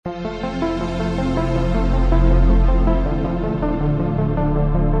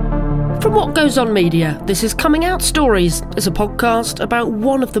What Goes On Media. This is Coming Out Stories. It's a podcast about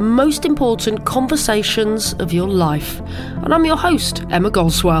one of the most important conversations of your life. And I'm your host, Emma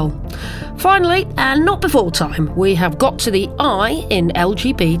Goswell. Finally, and not before time, we have got to the I in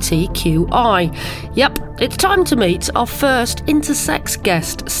LGBTQI. Yep, it's time to meet our first intersex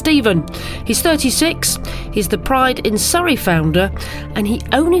guest, Stephen. He's 36, he's the Pride in Surrey founder, and he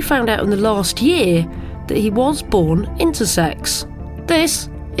only found out in the last year that he was born intersex. This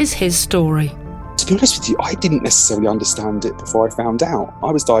is his story. To be honest with you, I didn't necessarily understand it before I found out.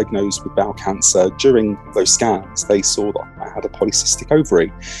 I was diagnosed with bowel cancer. During those scans, they saw that I had a polycystic ovary.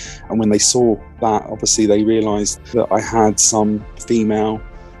 And when they saw that, obviously they realised that I had some female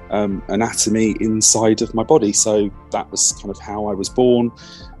anatomy inside of my body. So that was kind of how I was born.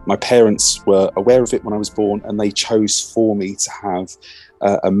 My parents were aware of it when I was born, and they chose for me to have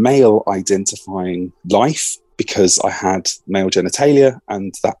a male identifying life, because I had male genitalia,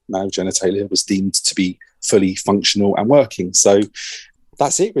 and that male genitalia was deemed to be fully functional and working. So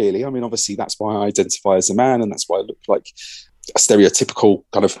that's it, really. I mean, obviously, that's why I identify as a man, and that's why I look like a stereotypical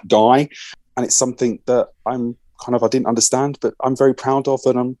kind of guy. And it's something that I didn't understand, but I'm very proud of,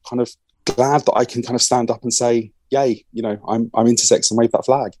 and I'm kind of glad that I can kind of stand up and say, yay, I'm intersex, and wave that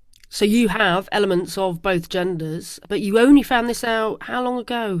flag. So you have elements of both genders, but you only found this out how long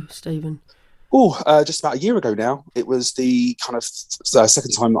ago, Stephen? Just about a year ago now. It was the kind of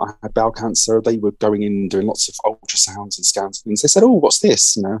second time that I had bowel cancer. They were going in doing lots of ultrasounds and scans and things. They said, what's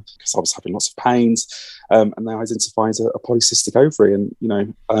this? Because I was having lots of pains. And they identified a polycystic ovary. And,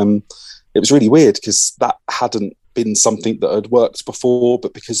 it was really weird because that hadn't been something that had worked before,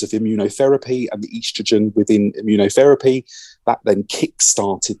 but because of immunotherapy and the estrogen within immunotherapy, that then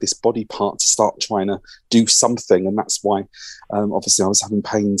kick-started this body part to start trying to do something. And that's why, obviously, I was having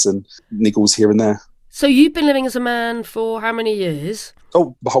pains and niggles here and there. So you've been living as a man for how many years?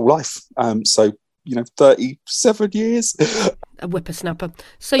 Oh, my whole life. 37 years. A whippersnapper.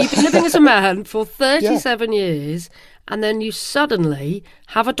 So you've been living as a man for 37 years, and then you suddenly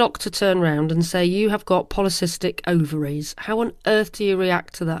have a doctor turn around and say you have got polycystic ovaries. How on earth do you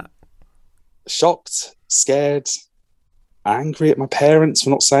react to that? Shocked, scared, angry at my parents for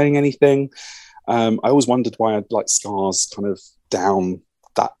not saying anything. I always wondered why I had scars kind of down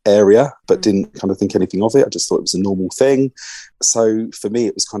that area, but didn't kind of think anything of it. I just thought it was a normal thing. So for me,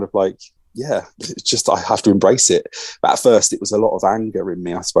 it was kind of it's just I have to embrace it. But at first, it was a lot of anger in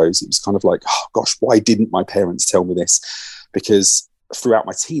me, I suppose. It was kind of oh gosh, why didn't my parents tell me this? Because throughout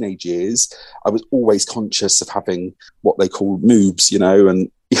my teenage years, I was always conscious of having what they call moobs,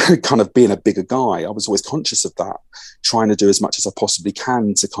 and kind of being a bigger guy. I was always conscious of that, trying to do as much as I possibly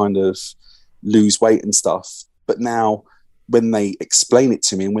can to kind of lose weight and stuff. But now, when they explain it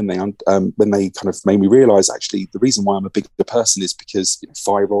to me and when they kind of made me realise, actually, the reason why I'm a bigger person is because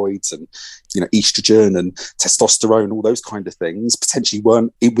thyroids and estrogen and testosterone, all those kind of things, potentially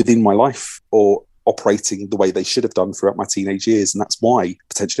weren't within my life or operating the way they should have done throughout my teenage years. And that's why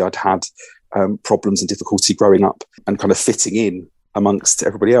potentially I'd had problems and difficulty growing up and kind of fitting in amongst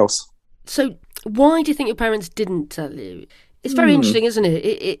everybody else. So why do you think your parents didn't tell you? It's very interesting, isn't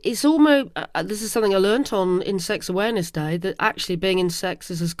it? It's almost, this is something I learnt on Intersex Awareness Day, that actually being intersex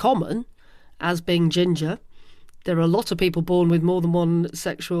is as common as being ginger. There are a lot of people born with more than one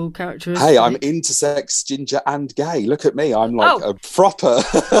sexual characteristic. Hey, I'm intersex, ginger and gay. Look at me. I'm a proper,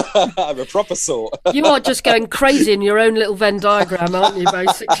 I'm a proper sort. You are just going crazy in your own little Venn diagram, aren't you,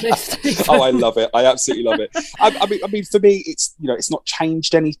 basically, Stephen? Oh, I love it. I absolutely love it. I mean, for me, it's, it's not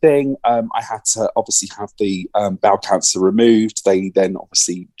changed anything. I had to obviously have the bowel cancer removed. They then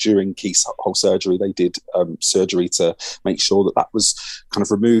obviously, during keyhole surgery, they did surgery to make sure that was kind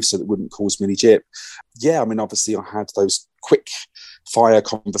of removed so that it wouldn't cause mini jip. Yeah, I mean, obviously I had those quick fire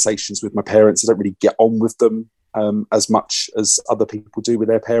conversations with my parents. I don't really get on with them as much as other people do with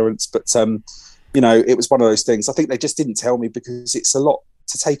their parents. But, it was one of those things. I think they just didn't tell me because it's a lot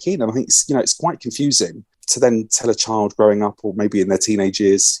to take in. And I think, it's quite confusing to then tell a child growing up, or maybe in their teenage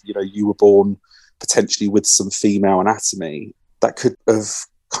years, you were born potentially with some female anatomy. That could have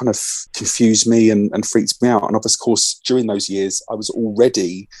kind of confused me and freaked me out. And of course, during those years, I was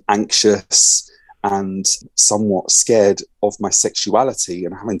already anxious and somewhat scared of my sexuality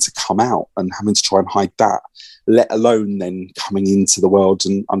and having to come out and having to try and hide that, let alone then coming into the world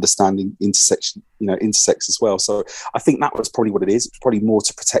and understanding intersex as well. So I think that was probably what it is. It's probably more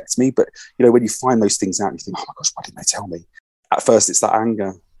to protect me. But, when you find those things out, you think, oh my gosh, why didn't they tell me? At first, it's that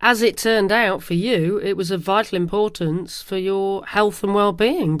anger. As it turned out for you, it was of vital importance for your health and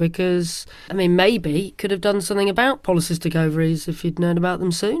well-being because, maybe you could have done something about polycystic ovaries if you'd known about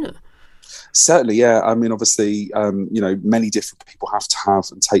them sooner. Certainly, yeah. I mean, obviously, many different people have to have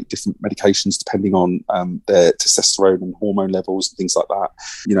and take different medications depending on their testosterone and hormone levels and things like that.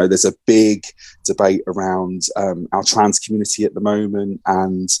 There's a big debate around our trans community at the moment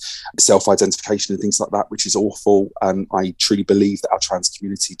and self-identification and things like that, which is awful. And I truly believe that our trans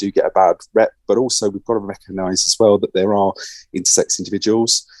community do get a bad rep, but also we've got to recognise as well that there are intersex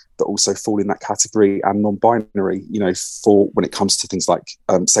individuals that also fall in that category, and non-binary, for when it comes to things like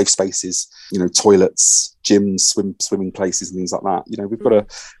safe spaces, toilets, gyms, swimming places and things like that. We've got to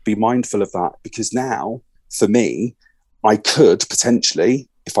be mindful of that, because now, for me, I could potentially,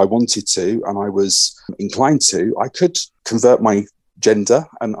 if I wanted to, and I was inclined to, I could convert my gender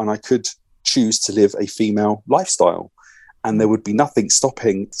and I could choose to live a female lifestyle. And there would be nothing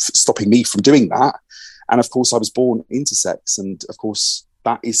stopping me from doing that. And of course, I was born intersex, and of course,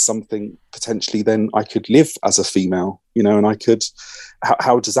 that is something potentially then I could live as a female, and I could,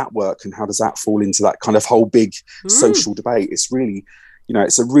 how does that work? And how does that fall into that kind of whole big social debate? It's really,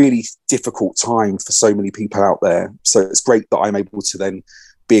 it's a really difficult time for so many people out there. So it's great that I'm able to then,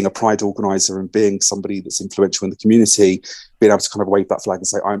 being a pride organizer and being somebody that's influential in the community, being able to kind of wave that flag and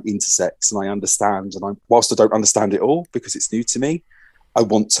say, I'm intersex and I understand. And whilst I don't understand it all because it's new to me, I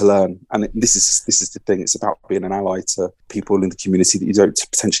want to learn. And this is the thing. It's about being an ally to people in the community that you don't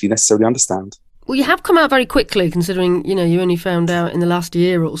potentially necessarily understand. Well, you have come out very quickly, considering, you only found out in the last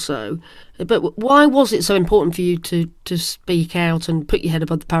year or so. But why was it so important for you to speak out and put your head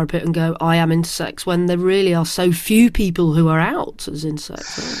above the parapet and go, I am intersex, when there really are so few people who are out as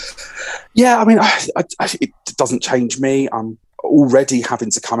intersex? Yeah, I mean, it doesn't change me. I'm already having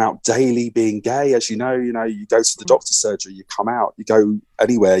to come out daily being gay. As you go to the doctor's surgery, you come out, you go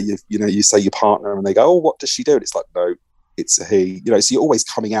anywhere, you say your partner and they go, oh, what does she do? And it's like, no, it's a he, so you're always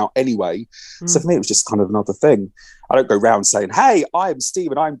coming out anyway. So for me, it was just kind of another thing. I don't go around saying, hey, I'm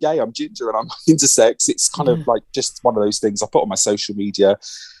Stephen, I'm gay, I'm ginger, and I'm intersex. It's kind of like just one of those things I put on my social media,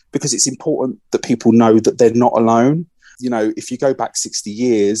 because it's important that people know that they're not alone. If you go back 60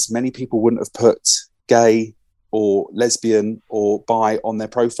 years, many people wouldn't have put gay or lesbian or bi on their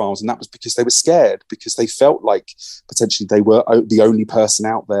profiles, and that was because they were scared, because they felt like potentially they were the only person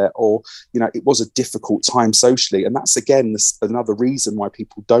out there, or it was a difficult time socially. And that's again another reason why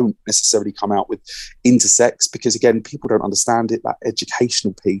people don't necessarily come out with intersex, because again, people don't understand it, that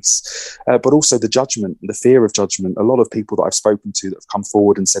educational piece, but also the judgment and the fear of judgment. A lot of people that I've spoken to that have come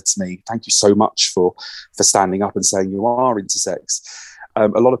forward and said to me, thank you so much for standing up and saying you are intersex. A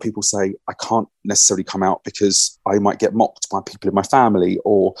lot of people say, I can't necessarily come out because I might get mocked by people in my family,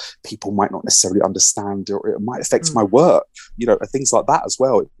 or people might not necessarily understand, or it might affect my work, things like that as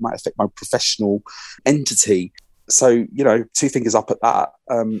well. It might affect my professional entity. So, two fingers up at that.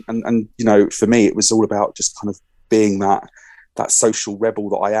 And for me, it was all about just kind of being that social rebel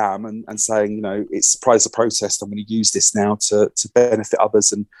that I am, and saying, it's surprise the protest. I'm going to use this now to benefit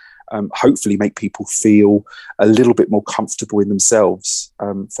others and hopefully make people feel a little bit more comfortable in themselves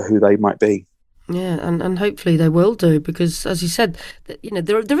for who they might be. Yeah, and hopefully they will do, because as you said,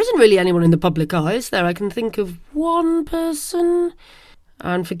 there isn't really anyone in the public eye, is there? I can think of one person,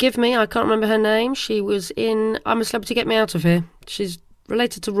 and forgive me, I can't remember her name. She was in I'm a Celebrity, Get Me Out of Here. She's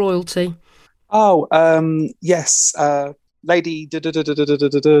related to royalty. Oh, yes. Lady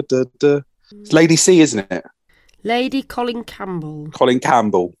Lady C, isn't it? Lady Colin Campbell. Colin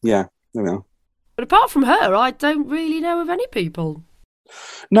Campbell, yeah. There we are. But apart from her, I don't really know of any people.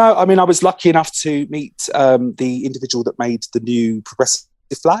 No, I mean, I was lucky enough to meet the individual that made the new progressive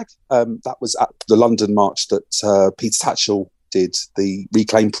flag. That was at the London march that Peter Tatchell did, the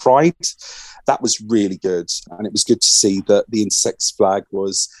Reclaim Pride. That was really good. And it was good to see that the intersex flag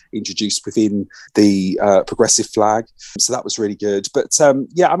was introduced within the progressive flag. So that was really good. But I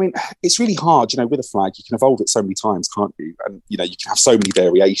mean, it's really hard, with a flag, you can evolve it so many times, can't you? And, you can have so many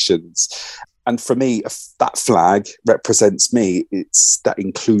variations. And for me, that flag represents me. It's that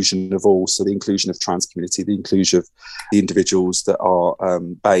inclusion of all. So the inclusion of trans community, the inclusion of the individuals that are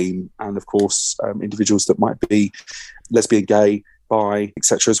BAME, and of course, individuals that might be lesbian, gay, bi,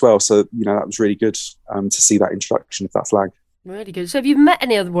 etc. as well. So, that was really good to see that introduction of that flag. Really good. So have you met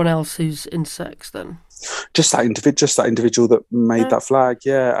anyone else who's intersex then? Just that individual that made that flag,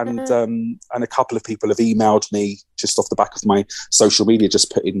 yeah. And a couple of people have emailed me just off the back of my social media,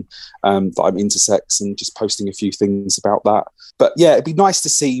 just putting that I'm intersex and just posting a few things about that. But yeah, it'd be nice to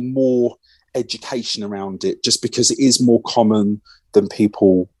see more education around it, just because it is more common than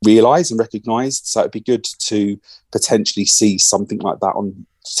people realise and recognise. So it'd be good to potentially see something like that on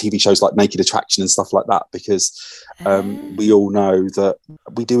TV shows like Naked Attraction and stuff like that, because we all know that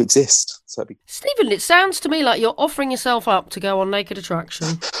we do exist. So Stephen, it sounds to me like you're offering yourself up to go on Naked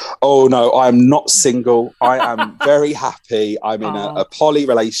Attraction. Oh no, I'm not single. I am very happy. I'm in a poly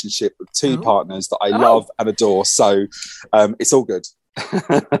relationship with two partners that I love and adore. So it's all good.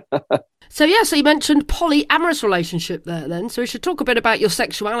 So you mentioned polyamorous relationship there then. So we should talk a bit about your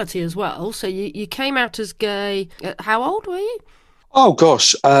sexuality as well. So you came out as gay. How old were you? Oh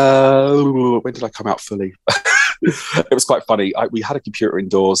gosh, when did I come out fully? It was quite funny. We had a computer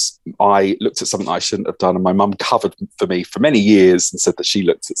indoors. I looked at something I shouldn't have done, and my mum covered for me for many years and said that she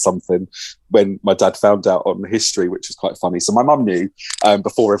looked at something when my dad found out on the history, which was quite funny. So my mum knew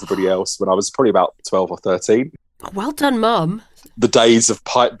before everybody else when I was probably about 12 or 13. Well done, Mum. The days of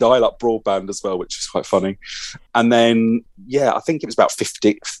dial-up broadband as well, which was quite funny. And then, I think it was about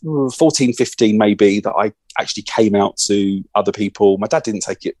 14, 15 maybe that I actually came out to other people. My dad didn't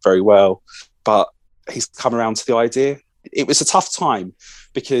take it very well, but he's come around to the idea. It was a tough time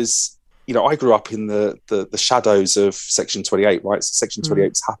because, I grew up in the shadows of Section 28, right? So Section 28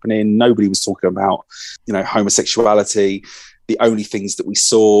 was happening. Nobody was talking about, homosexuality. The only things that we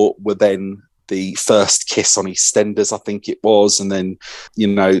saw were then the first kiss on EastEnders, I think it was. And then,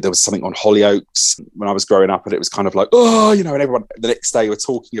 there was something on Hollyoaks when I was growing up, and it was kind of like, and everyone the next day were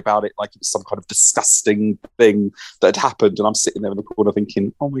talking about it like it was some kind of disgusting thing that had happened. And I'm sitting there in the corner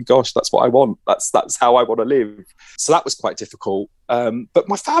thinking, oh my gosh, that's what I want. That's how I want to live. So that was quite difficult. But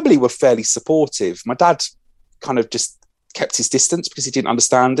my family were fairly supportive. My dad kind of just kept his distance because he didn't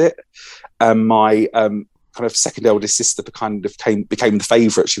understand it. My kind of second eldest sister became the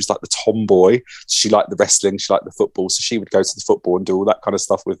favourite. She was like the tomboy. She liked the wrestling, she liked the football, so she would go to the football and do all that kind of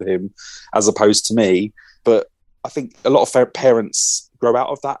stuff with him, as opposed to me. But I think a lot of parents grow out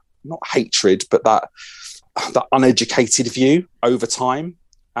of that, not hatred, but that uneducated view over time.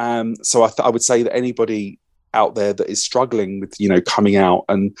 So I would say that anybody out there that is struggling with, coming out,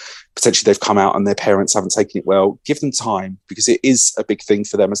 and potentially they've come out and their parents haven't taken it well, give them time, because it is a big thing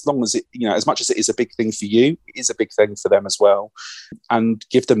for them. As long as it, as much as it is a big thing for you, it is a big thing for them as well. And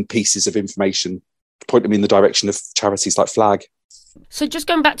give them pieces of information, point them in the direction of charities like Flag. So just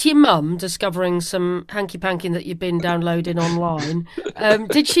going back to your mum discovering some hanky-panky that you've been downloading online,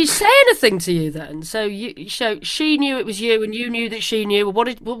 did she say anything to you then? So she knew it was you and you knew that she knew.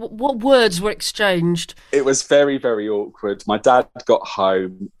 What words were exchanged? It was very, very awkward. My dad got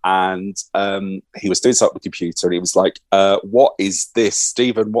home and he was doing something on the computer and he was like, what is this,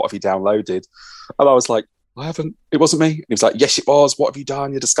 Stephen? What have you downloaded? And I was like, I haven't, it wasn't me. And he was like, yes, it was. What have you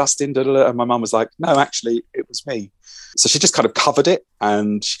done? You're disgusting. And my mum was like, no, actually, it was me. So she just kind of covered it,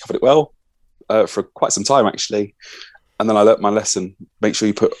 and she covered it well for quite some time, actually. And then I learnt my lesson. Make sure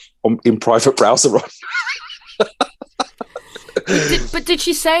you put in private browser on. But did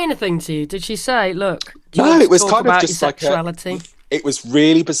she say anything to you? Did she say, look, no, it was kind of just sexuality? It was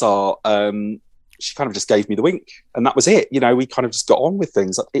really bizarre. She kind of just gave me the wink, and that was it. We kind of just got on with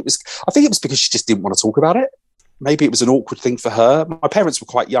things. I think it was because she just didn't want to talk about it. Maybe it was an awkward thing for her. My parents were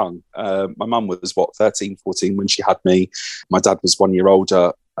quite young. My mum was 13, 14 when she had me. My dad was 1 year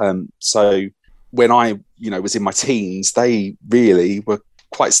older. So when I, was in my teens, they really were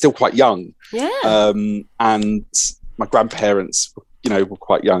still quite young. Yeah. And my grandparents, were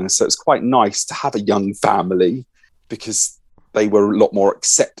quite young. So it's quite nice to have a young family because they were a lot more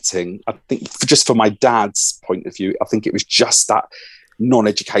accepting. I think just from my dad's point of view, I think it was just that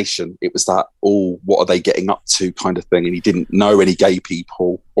non-education. It was that, what are they getting up to kind of thing. And he didn't know any gay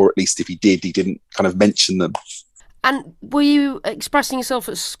people, or at least if he did, he didn't kind of mention them. And were you expressing yourself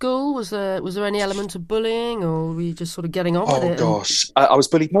at school? Was there any element of bullying, or were you just sort of getting on with it? Oh gosh, I was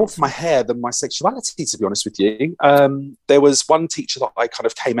bullied more for my hair than my sexuality, to be honest with you. There was one teacher that I kind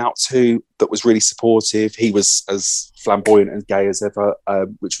of came out to that was really supportive. He was as flamboyant and gay as ever,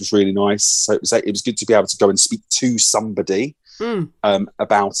 which was really nice. So it was good to be able to go and speak to somebody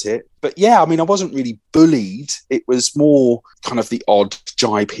about it. But yeah, I mean, I wasn't really bullied. It was more kind of the odd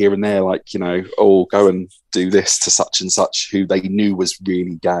jibe here and there, like, go and do this to such and such who they knew was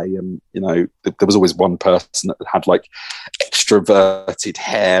really gay. And, there was always one person that had like extroverted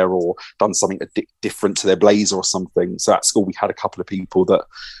hair or done something different to their blazer or something. So at school, we had a couple of people that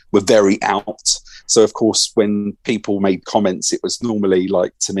were very out. So of course, when people made comments, it was normally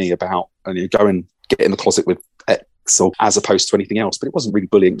like to me about, go and get in the closet with or as opposed to anything else. But it wasn't really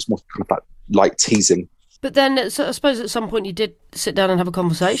bullying. It was more kind of that light teasing. But then so I suppose at some point you did sit down and have a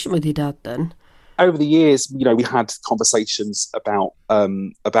conversation with your dad then? Over the years, we had conversations about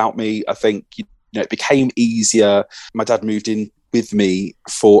me. I think, it became easier. My dad moved in with me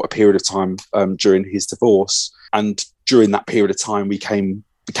for a period of time during his divorce. And during that period of time, we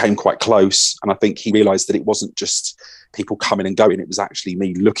became quite close. And I think he realised that it wasn't just people coming and going. It was actually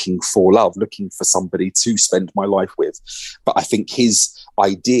me looking for love, looking for somebody to spend my life with. But I think his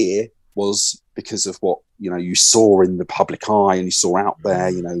idea was because of what, you know, you saw in the public eye and you saw out there,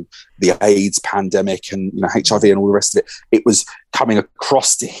 you know, the AIDS pandemic and, you know, HIV and all the rest of it. It was coming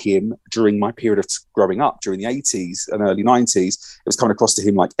across to him during my period of growing up, during the 80s and early 90s. It was coming across to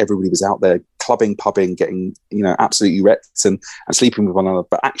him like everybody was out there clubbing, pubbing, getting, you know, absolutely wrecked and sleeping with one another.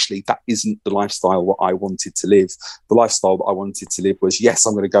 But actually, that isn't the lifestyle that I wanted to live. The lifestyle that I wanted to live was, yes,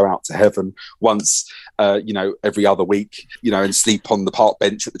 I'm going to go out to heaven once, you know, every other week, you know, and sleep on the park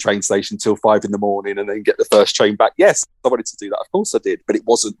bench at the train station till 5 a.m. and then get the first train back. Yes, I wanted to do that. Of course I did. But it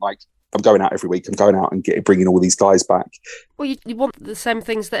wasn't like, I'm going out every week. I'm going out and bringing all these guys back. Well, you want the same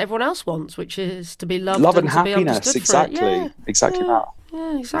things that everyone else wants, which is to be loved, love and to happiness. Be exactly, exactly that.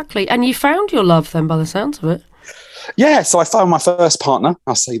 Yeah, exactly. And you found your love then, by the sounds of it. Yeah, so I found my first partner.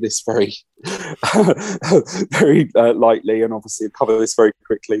 I'll say this very, very lightly, and obviously I'll cover this very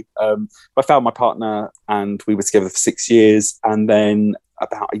quickly. I found my partner, and we were together for 6 years. And then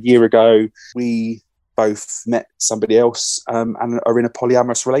about a year ago, we both met somebody else and are in a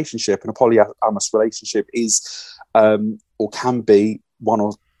polyamorous relationship. And a polyamorous relationship is or can be one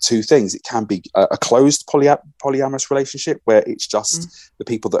or two things. It can be a closed polyamorous relationship where it's just the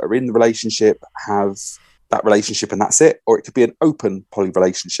people that are in the relationship have that relationship and that's it. Or it could be an open poly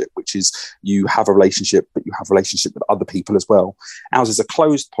relationship, which is you have a relationship, but you have a relationship with other people as well. Ours is a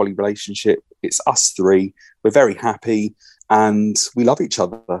closed poly relationship. It's us three. We're very happy and we love each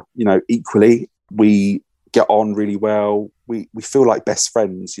other, you know, equally. We get on really well. We feel like best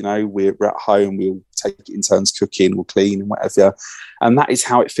friends, you know, we're at home, we'll take it in turns cooking, we'll clean and whatever. And that is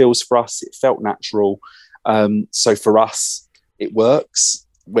how it feels for us. It felt natural. So for us, it works.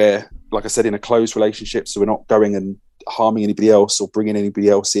 We're, like I said, in a closed relationship, so we're not going and harming anybody else or bringing anybody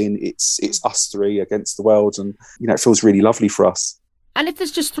else in. It's us three against the world. And, you know, it feels really lovely for us. And if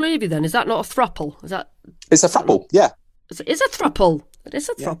there's just three of you then, is that not a throuple? It's a throuple, yeah. It's a throuple. It is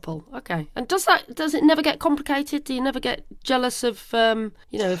a throuple. Yeah. Okay. And does it never get complicated? Do you never get jealous of,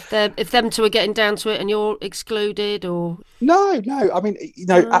 you know, if them two are getting down to it and you're excluded or? No. I mean, you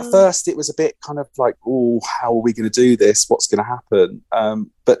know, at first it was a bit kind of like, oh, how are we going to do this? What's going to happen?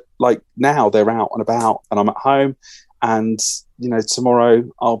 But like now they're out and about and I'm at home and, you know, tomorrow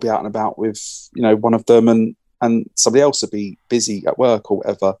I'll be out and about with, you know, one of them and somebody else will be busy at work or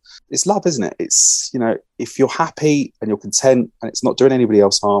whatever. It's love, isn't it? It's, you know, if you're happy and you're content and it's not doing anybody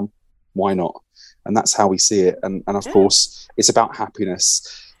else harm, why not? And that's how we see it. And of course, it's about happiness.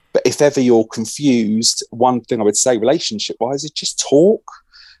 But if ever you're confused, one thing I would say relationship-wise is just talk.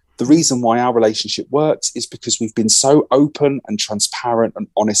 The reason why our relationship works is because we've been so open and transparent and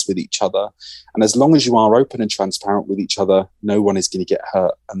honest with each other. And as long as you are open and transparent with each other, no one is going to get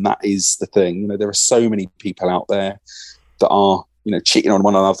hurt. And that is the thing. You know, there are so many people out there that are, you know, cheating on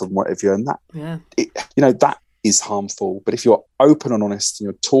one another and whatever. And that, you know, that is harmful. But if you're open and honest and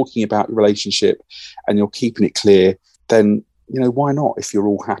you're talking about your relationship and you're keeping it clear, then, you know, why not if you're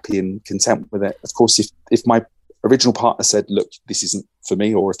all happy and content with it? Of course, if my original partner said, look, this isn't for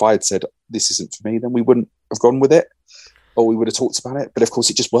me, or if I had said this isn't for me, then we wouldn't have gone with it or we would have talked about it. But of course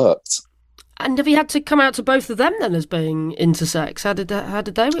it just worked. And have you had to come out to both of them then as being intersex? How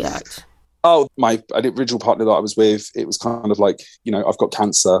did they react? Oh, my original partner that I was with, it was kind of like, you know, I've got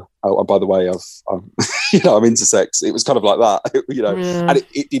cancer. Oh, and by the way, I'm you know, I'm intersex. It was kind of like that, you know, and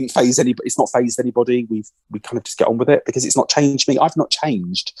it didn't faze anybody. It's not fazed anybody. We kind of just get on with it because it's not changed me. I've not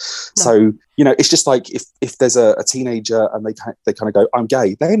changed. No. So, you know, it's just like if there's a teenager and they kind of go, I'm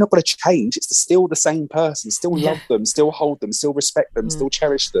gay, they're not going to change. It's still the same person, still love them, still hold them, still respect them, still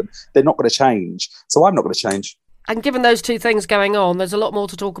cherish them. They're not going to change. So I'm not going to change. And given those two things going on, there's a lot more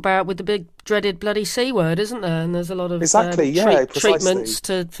to talk about with the big dreaded bloody C word, isn't there? And there's a lot of treatments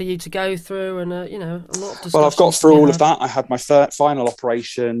for you to go through and, you know, a lot of discussions. Well, I've got through all of that. I had my final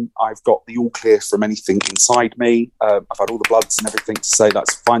operation. I've got the all clear from anything inside me. I've had all the bloods and everything to say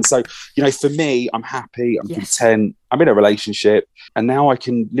that's fine. So, you know, for me, I'm happy, I'm content, I'm in a relationship, and now I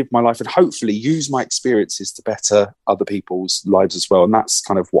can live my life and hopefully use my experiences to better other people's lives as well. And that's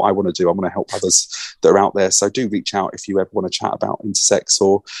kind of what I want to do. I want to help others that are out there. So do reach out if you ever want to chat about intersex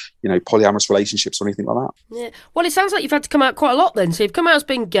or, you know, polyamorous relationships or anything like that. Yeah. Well, it sounds like you've had to come out quite a lot then. So you've come out as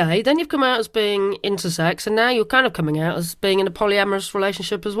being gay, then you've come out as being intersex, and now you're kind of coming out as being in a polyamorous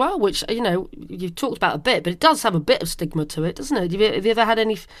relationship as well, which, you know, you've talked about a bit, but it does have a bit of stigma to it, doesn't it? Have you ever had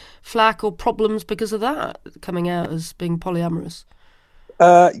any flack or problems because of that, coming out as being polyamorous?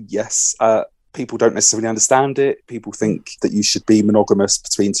 Yes. People don't necessarily understand it. People think that you should be monogamous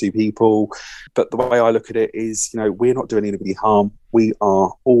between two people. But the way I look at it is, we're not doing anybody harm. We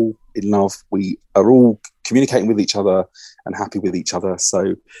are all in love. We are all communicating with each other and happy with each other.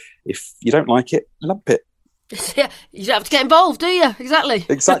 So if you don't like it, lump it. Yeah, you don't have to get involved, do you? Exactly.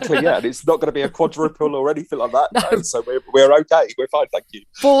 Exactly, yeah. And it's not going to be a quadruple or anything like that. No. So we're okay. We're fine, thank you.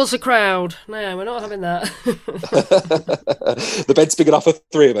 Four's a crowd. No, we're not having that. The bed's big enough for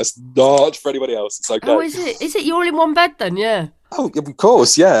three of us, not for anybody else. It's okay. Oh, is it? Is it you're in one bed then? Yeah. Oh, of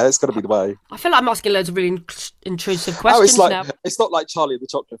course, yeah. It's got to be the way. I feel like I'm asking loads of really intrusive questions now. It's not like Charlie and the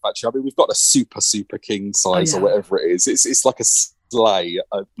Chocolate Factory. I mean, we've got a super, super king size or whatever it is. It's like a sleigh.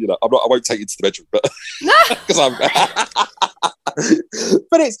 I won't take you to the bedroom, but because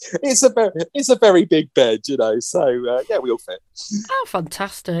but it's a very big bed, So yeah, we all fit. Oh,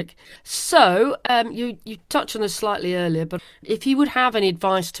 fantastic! So you touched on this slightly earlier, but if you would have any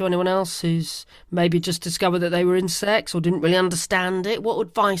advice to anyone else who's maybe just discovered that they were intersex or didn't really understand it, what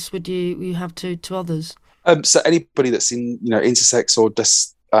advice would you have to others? So anybody that's intersex or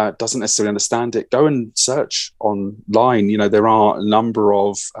just doesn't necessarily understand it, go and search online. There are a number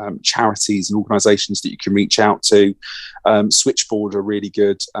of charities and organisations that you can reach out to. Switchboard are really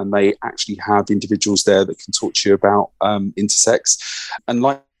good, and they actually have individuals there that can talk to you about intersex. And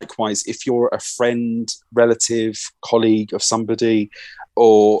likewise, if you're a friend, relative, colleague of somebody,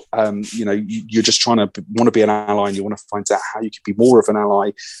 or you're just want to be an ally and you want to find out how you could be more of an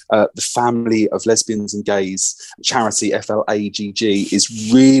ally, the Family of Lesbians and Gays charity, FLAGG, is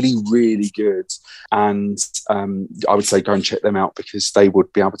really, really good. And I would say go and check them out, because they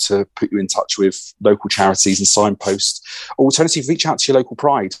would be able to put you in touch with local charities and signpost. Alternatively, reach out to your local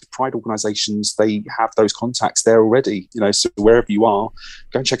pride organisations. They have those contacts there already, so wherever you are,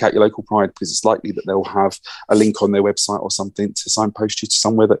 go and check out your local pride, because it's likely that they'll have a link on their website or something to signpost you to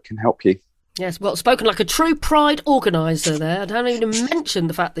somewhere that can help you. Yes, well, spoken like a true Pride organiser there. I haven't even mentioned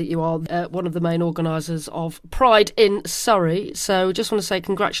the fact that you are one of the main organisers of Pride in Surrey. So just want to say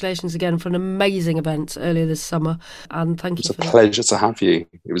congratulations again for an amazing event earlier this summer. And thank you. It was a pleasure to have you.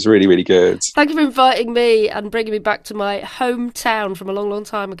 It was really, really good. Thank you for inviting me and bringing me back to my hometown from a long, long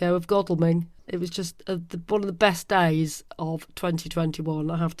time ago of Godalming. It was just one of the best days of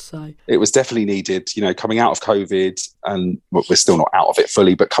 2021, I have to say. It was definitely needed, coming out of COVID, and we're still not out of it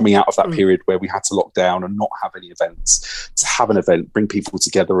fully, but coming out of that period where we had to lock down and not have any events, to have an event, bring people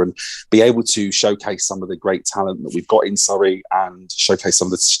together and be able to showcase some of the great talent that we've got in Surrey, and showcase some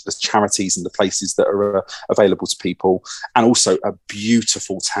of the charities and the places that are available to people, and also a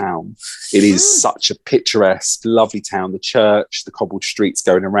beautiful town. It is such a picturesque, lovely town, the church, the cobbled streets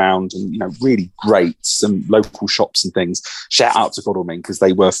going around, and, really great, some local shops and things. Shout out to Godalming, because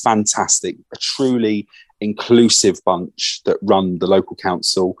they were fantastic, a truly inclusive bunch that run the local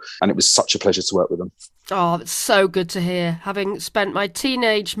council, and it was such a pleasure to work with them. Oh, it's so good to hear. Having spent my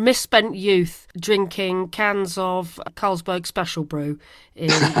teenage misspent youth drinking cans of Carlsberg Special Brew in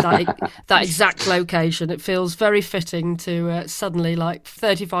that exact location, it feels very fitting to suddenly,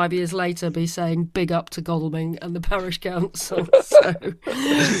 35 years later, be saying big up to Godalming and the parish council.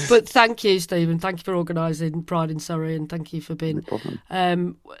 But thank you, Stephen. Thank you for organising Pride in Surrey, and thank you for being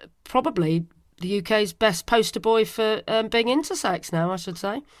probably the UK's best poster boy for being intersex now, I should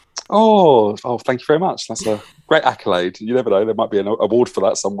say. Oh, thank you very much. That's a great accolade. You never know, there might be an award for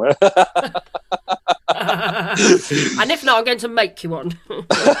that somewhere. And if not, I'm going to make you one.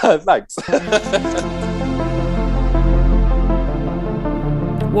 Thanks.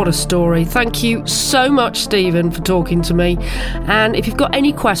 What a story. Thank you so much, Stephen, for talking to me. And if you've got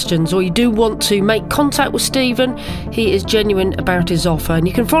any questions or you do want to make contact with Stephen, he is genuine about his offer. And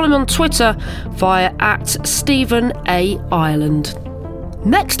you can follow him on Twitter via @StephenA.Ireland.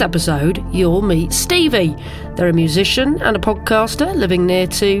 Next episode, you'll meet Stevie. They're a musician and a podcaster living near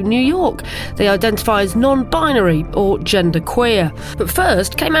to New York. They identify as non-binary or genderqueer, but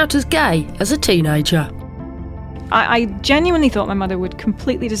first came out as gay as a teenager. I genuinely thought my mother would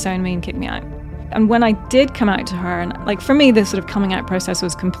completely disown me and kick me out. And when I did come out to her, and for me, the sort of coming out process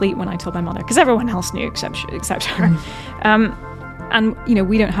was complete when I told my mother, because everyone else knew except her. And,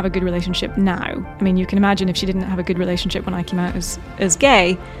 we don't have a good relationship now. I mean, you can imagine if she didn't have a good relationship when I came out as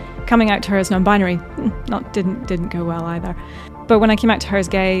gay, coming out to her as non-binary didn't go well either. But when I came out to her as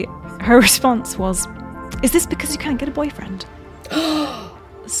gay, her response was, "Is this because you can't get a boyfriend?"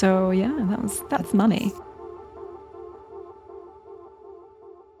 So, yeah, that's money.